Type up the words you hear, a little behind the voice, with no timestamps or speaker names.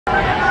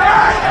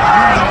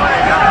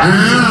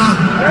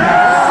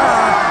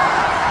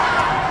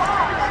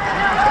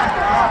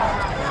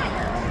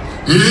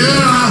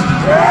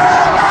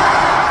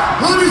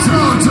Let me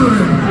talk to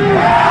him.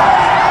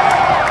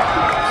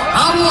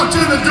 I walked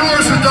in the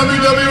doors of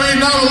WWE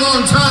not a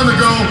long time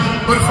ago,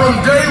 but from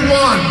day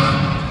one,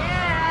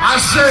 I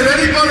said,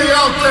 anybody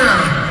out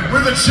there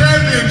with a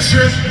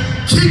championship,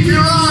 keep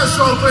your eyes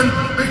open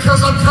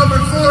because I'm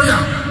coming for you.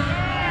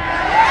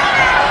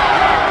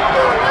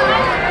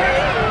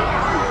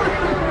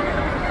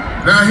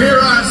 Now here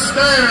I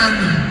stand,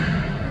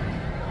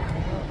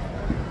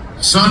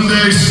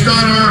 Sunday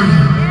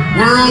Stunner.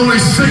 We're only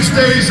 6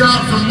 days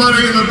out from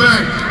Money in the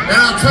Bank. And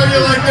I'll tell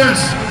you like this.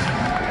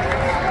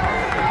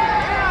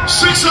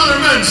 600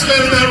 men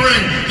stand in that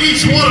ring,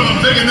 each one of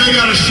them thinking they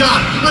got a shot.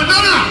 But no.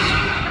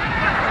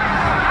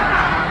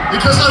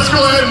 Because let's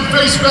go ahead and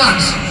face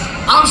facts.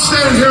 I'm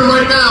standing here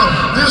right now,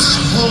 this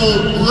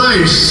whole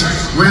place,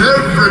 with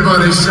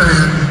everybody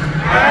saying,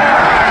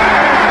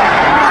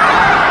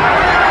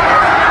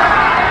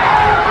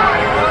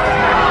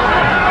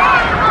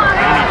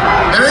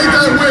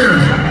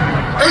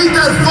 ain't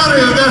that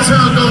funny that that's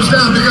how it goes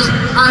down? Because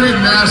I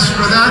didn't ask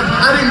for that.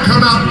 I didn't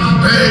come out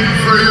and beg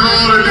for you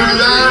all to do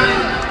that.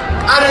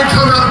 I didn't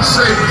come out and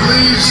say,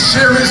 please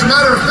cheer me. As a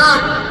matter of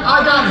fact,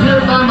 I got here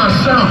by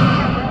myself.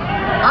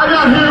 I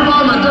got here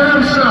by my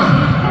damn self.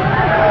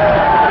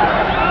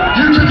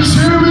 You can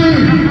cheer me.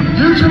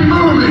 You can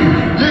boo me.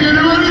 You can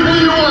do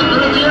anything you want.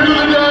 But at the end of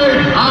the day,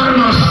 I'm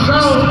a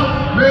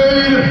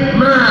self-made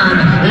man.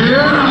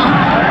 Yeah.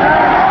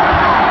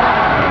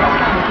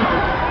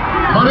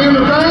 Money in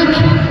the Bank,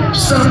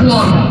 step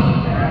one.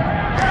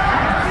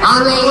 I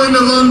roll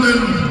into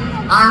London,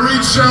 I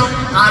reach up,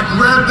 I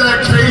grab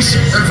that case,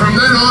 and from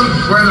then on,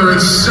 whether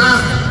it's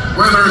Seth,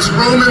 whether it's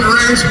Roman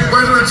Reigns,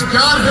 whether it's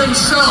God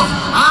himself,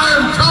 I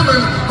am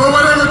coming for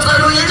whatever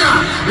title you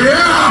got.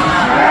 Yeah!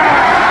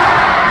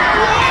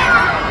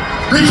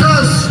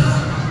 Because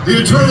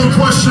the eternal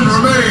question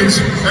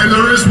remains, and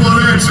there is one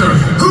answer.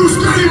 Whose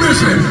game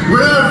is it? With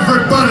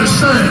everybody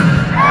saying,